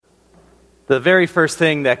The very first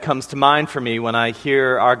thing that comes to mind for me when I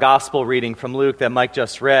hear our gospel reading from Luke that Mike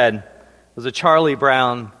just read was a Charlie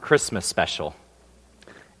Brown Christmas special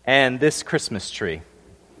and this Christmas tree.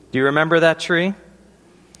 Do you remember that tree?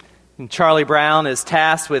 And Charlie Brown is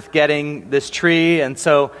tasked with getting this tree, and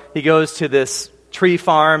so he goes to this tree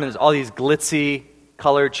farm, and there's all these glitzy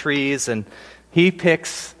colored trees, and he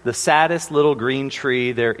picks the saddest little green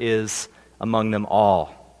tree there is among them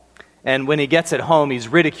all. And when he gets it home, he's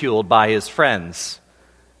ridiculed by his friends.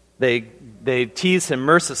 They tease him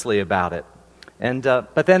mercilessly about it.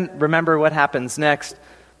 But then remember what happens next.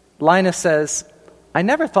 Linus says, "I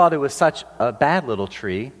never thought it was such a bad little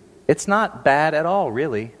tree. It's not bad at all,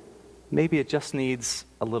 really. Maybe it just needs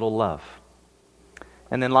a little love."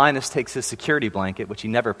 And then Linus takes his security blanket, which he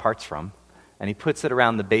never parts from, and he puts it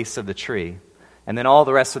around the base of the tree. And then all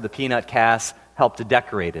the rest of the Peanut cast help to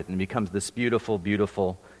decorate it, and it becomes this beautiful,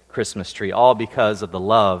 beautiful Christmas tree, all because of the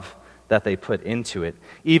love that they put into it.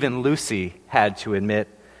 Even Lucy had to admit,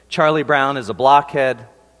 Charlie Brown is a blockhead,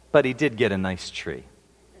 but he did get a nice tree.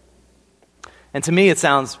 And to me, it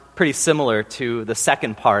sounds pretty similar to the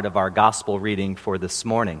second part of our gospel reading for this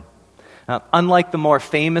morning. Unlike the more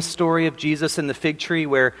famous story of Jesus and the fig tree,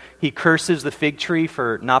 where he curses the fig tree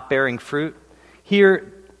for not bearing fruit,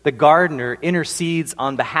 here the gardener intercedes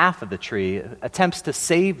on behalf of the tree, attempts to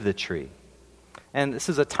save the tree. And this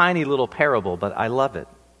is a tiny little parable, but I love it.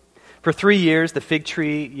 For 3 years, the fig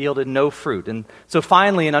tree yielded no fruit. And so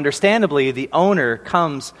finally, and understandably, the owner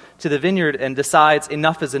comes to the vineyard and decides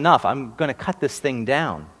enough is enough. I'm going to cut this thing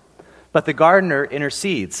down. But the gardener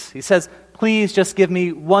intercedes. He says, "Please just give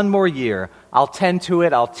me 1 more year. I'll tend to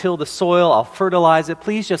it. I'll till the soil. I'll fertilize it.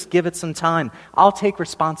 Please just give it some time. I'll take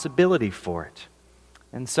responsibility for it."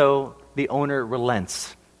 And so the owner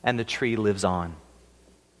relents, and the tree lives on.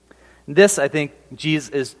 This, I think,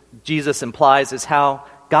 Jesus implies is how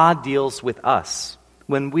God deals with us.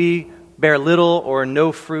 When we bear little or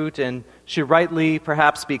no fruit and should rightly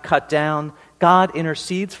perhaps be cut down, God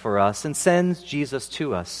intercedes for us and sends Jesus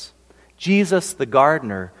to us. Jesus, the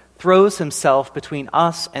gardener, throws himself between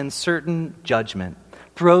us and certain judgment,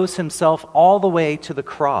 throws himself all the way to the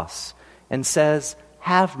cross and says,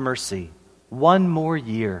 "Have mercy, 1 more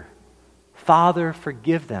year. Father,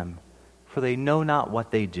 forgive them, for they know not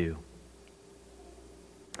what they do."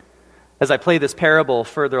 As I play this parable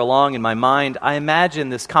further along in my mind, I imagine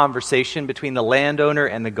this conversation between the landowner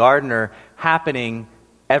and the gardener happening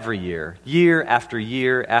every year, year after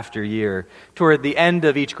year after year. Toward the end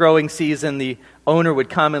of each growing season, the owner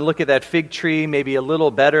would come and look at that fig tree, maybe a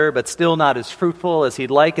little better, but still not as fruitful as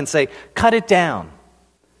he'd like, and say, "Cut it down."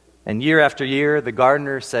 And year after year, the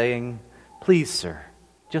gardener saying, "Please, sir,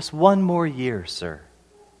 just 1 more year, sir."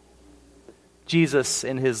 Jesus,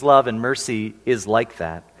 in his love and mercy, is like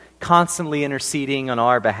that, constantly interceding on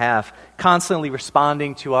our behalf, constantly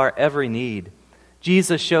responding to our every need.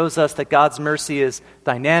 Jesus shows us that God's mercy is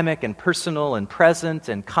dynamic and personal and present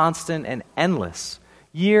and constant and endless.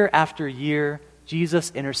 Year after year,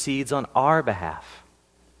 Jesus intercedes on our behalf.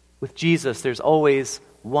 With Jesus, there's always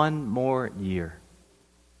 1 more year.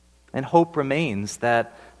 And hope remains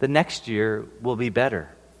that the next year will be better,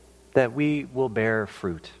 that we will bear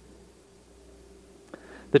fruit.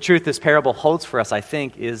 The truth this parable holds for us, I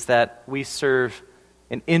think, is that we serve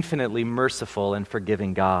an infinitely merciful and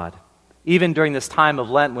forgiving God. Even during this time of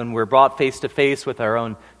Lent, when we're brought face to face with our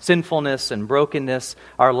own sinfulness and brokenness,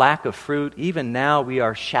 our lack of fruit, even now we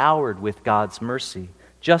are showered with God's mercy,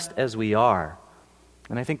 just as we are.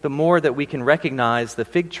 And I think the more that we can recognize the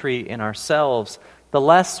fig tree in ourselves, the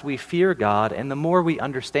less we fear God, and the more we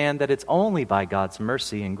understand that it's only by God's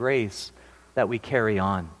mercy and grace that we carry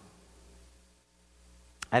on.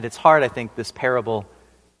 At its heart, I think this parable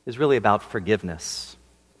is really about forgiveness.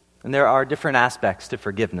 And there are different aspects to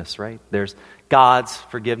forgiveness, right? There's God's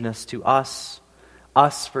forgiveness to us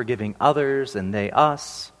forgiving others, and they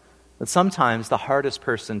us. But sometimes the hardest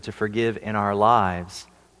person to forgive in our lives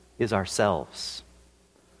is ourselves.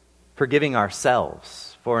 Forgiving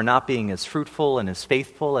ourselves for not being as fruitful and as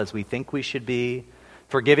faithful as we think we should be.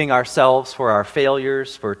 Forgiving ourselves for our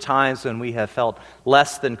failures, for times when we have felt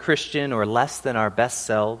less than Christian or less than our best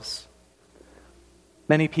selves.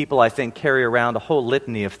 Many people, I think, carry around a whole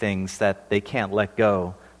litany of things that they can't let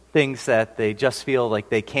go, things that they just feel like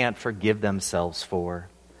they can't forgive themselves for.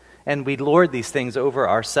 And we lord these things over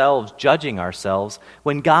ourselves, judging ourselves,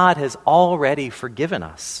 when God has already forgiven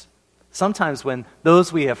us. Sometimes when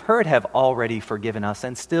those we have hurt have already forgiven us,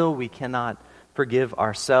 and still we cannot forgive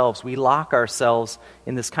ourselves. We lock ourselves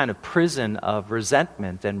in this kind of prison of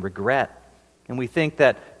resentment and regret. And we think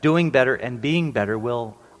that doing better and being better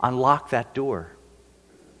will unlock that door.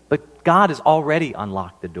 But God has already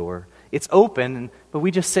unlocked the door. It's open, but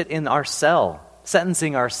we just sit in our cell,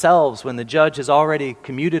 sentencing ourselves when the judge has already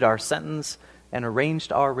commuted our sentence and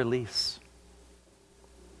arranged our release.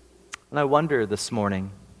 And I wonder this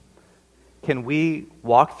morning, can we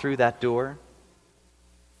walk through that door?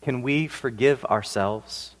 Can we forgive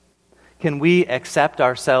ourselves? Can we accept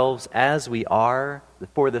ourselves as we are,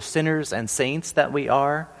 for the sinners and saints that we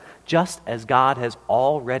are, just as God has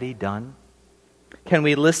already done? Can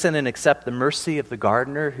we listen and accept the mercy of the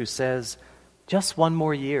gardener who says, just one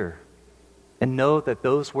more year, and know that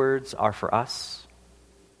those words are for us?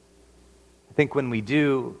 I think when we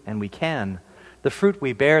do, and we can, the fruit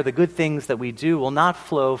we bear, the good things that we do, will not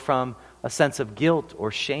flow from a sense of guilt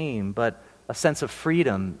or shame, but a sense of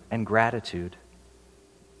freedom and gratitude.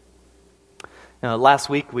 Now, last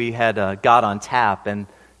week we had God on Tap, and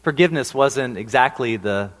forgiveness wasn't exactly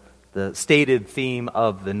the stated theme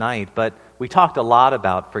of the night, but we talked a lot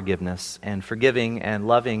about forgiveness and forgiving and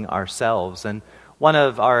loving ourselves. And one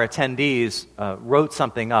of our attendees wrote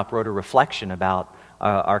a reflection about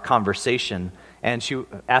our conversation, and she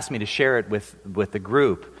asked me to share it with the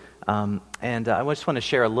group. And I just want to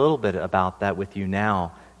share a little bit about that with you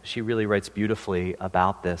now. She really writes beautifully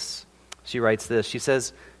about this. She writes this. She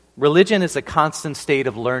says, "Religion is a constant state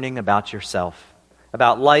of learning about yourself,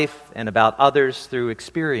 about life, and about others through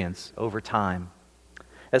experience over time.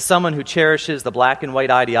 As someone who cherishes the black and white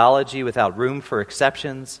ideology without room for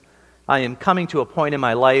exceptions, I am coming to a point in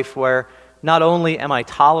my life where not only am I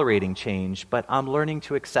tolerating change, but I'm learning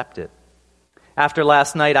to accept it. After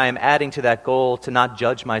last night, I am adding to that goal to not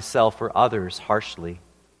judge myself or others harshly.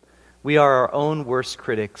 We are our own worst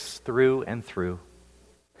critics through and through.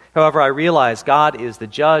 However, I realize God is the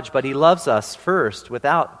judge, but He loves us first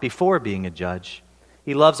before being a judge.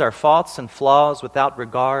 He loves our faults and flaws without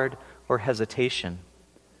regard or hesitation.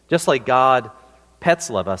 Just like God, pets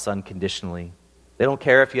love us unconditionally. They don't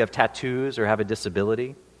care if you have tattoos or have a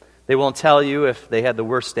disability. They won't tell you if they had the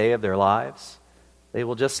worst day of their lives. They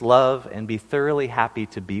will just love and be thoroughly happy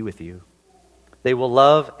to be with you. They will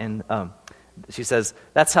love and, she says,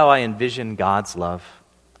 that's how I envision God's love.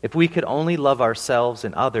 If we could only love ourselves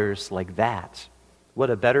and others like that, what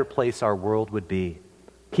a better place our world would be.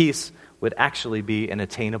 Peace would actually be an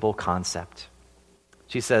attainable concept."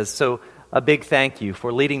 She says, so a big thank you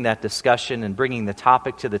for leading that discussion and bringing the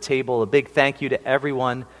topic to the table. A big thank you to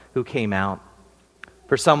everyone who came out.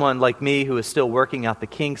 For someone like me who is still working out the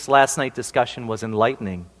kinks, last night's discussion was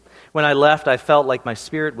enlightening. When I left, I felt like my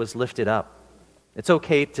spirit was lifted up. It's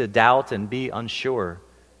okay to doubt and be unsure,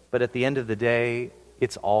 but at the end of the day,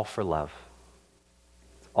 it's all for love.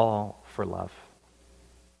 It's all for love.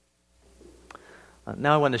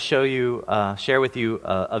 Now I want to share with you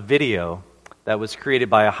a video that was created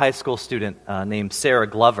by a high school student named Sarah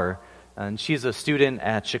Glover. And she's a student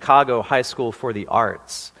at Chicago High School for the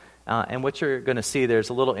Arts. And what you're going to see, there's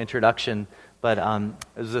a little introduction, but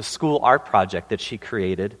it was a school art project that she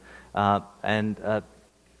created, and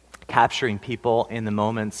capturing people in the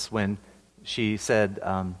moments when she said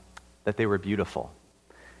that they were beautiful.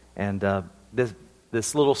 And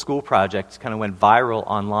this little school project kind of went viral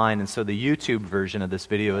online, and so the YouTube version of this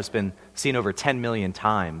video has been seen over 10 million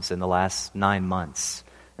times in the last 9 months.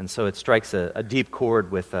 And so it strikes a deep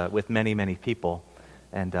chord with many, many people.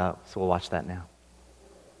 And so we'll watch that now.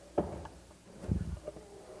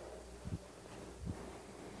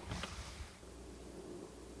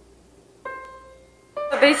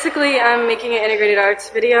 Basically, I'm making an integrated arts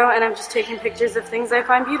video, and I'm just taking pictures of things I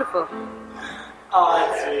find beautiful. Oh,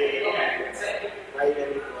 that's sweet. Right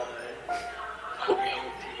in the blood.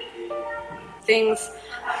 Things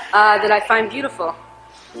that I find beautiful.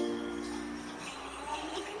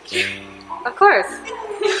 Of course.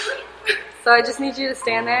 So I just need you to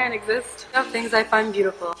stand there and exist of things I find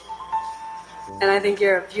beautiful. And I think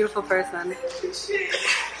you're a beautiful person.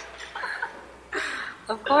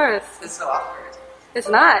 Of course. It's so awkward. It's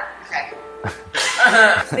not. Okay.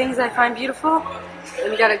 Things I find beautiful.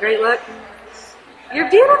 And you got a great look. You're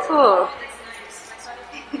beautiful.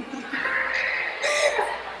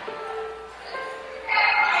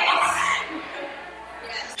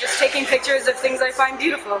 Just taking pictures of things I find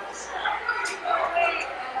beautiful.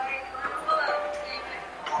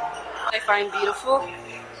 I find beautiful.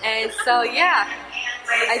 And so, yeah,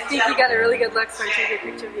 I think you got a really good look, so I take a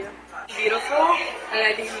picture of you. Beautiful, and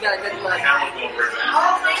I think you got a good look.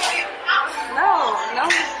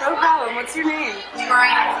 No problem. What's your name?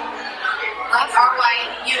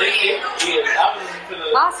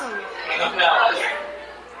 Awesome.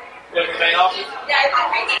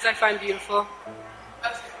 Things I find beautiful.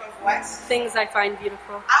 What? Things I find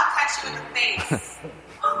beautiful. I'll catch you in the face.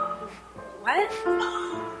 What?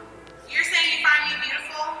 You're saying you find me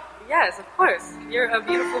beautiful? Yes, of course. You're a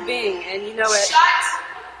beautiful being, and you know it. Shut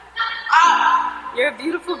up! You're a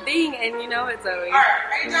beautiful being, and you know it, Zoe. Alright,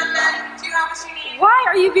 are you done then? Do you have what you need? Why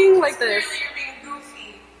are you being like this? Clearly you're being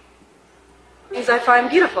goofy. Things I find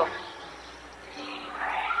beautiful.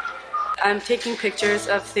 I'm taking pictures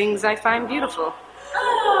of things I find beautiful.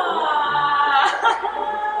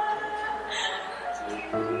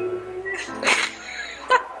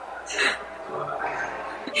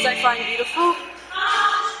 Things I find beautiful.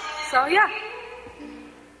 So yeah. Are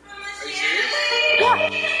you serious? Yeah.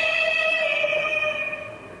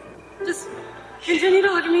 Just continue to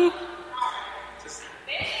look at me. Just to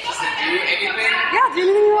do anything? Yeah, do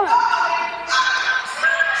anything you want.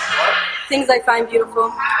 Things I find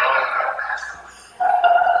beautiful.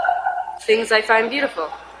 Things I find beautiful.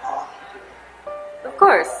 Of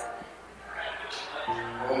course.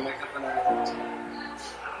 We'll make up another thing.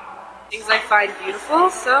 Things I find beautiful,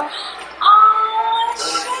 so.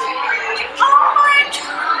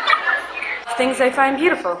 Things I find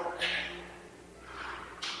beautiful.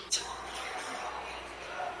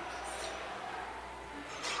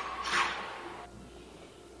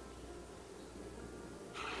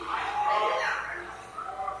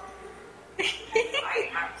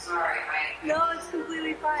 I'm sorry, No, it's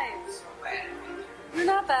completely fine. I'm so bad. You're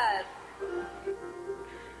not bad.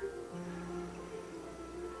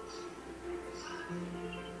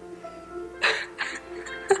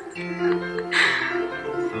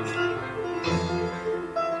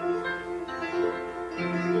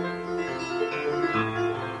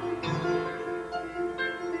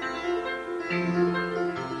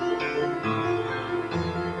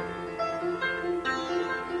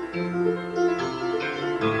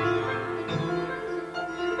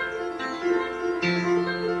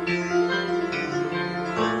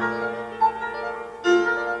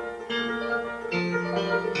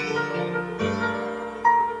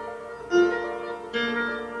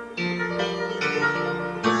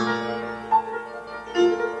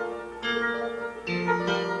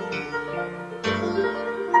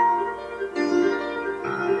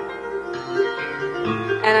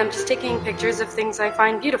 And I'm just taking pictures of things I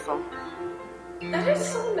find beautiful. That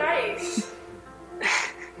is so nice.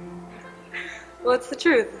 Well, it's the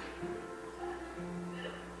truth.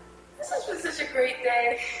 This has been such a great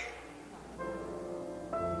day.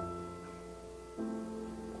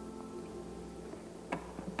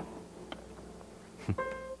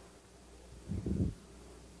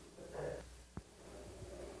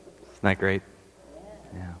 Isn't that great?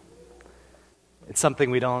 Yeah. It's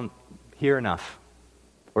something we don't hear enough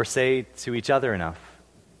or say to each other enough.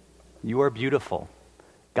 You are beautiful.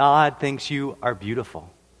 God thinks you are beautiful,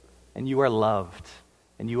 and you are loved,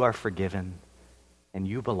 and you are forgiven, and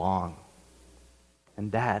you belong.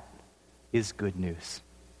 And that is good news.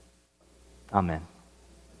 Amen.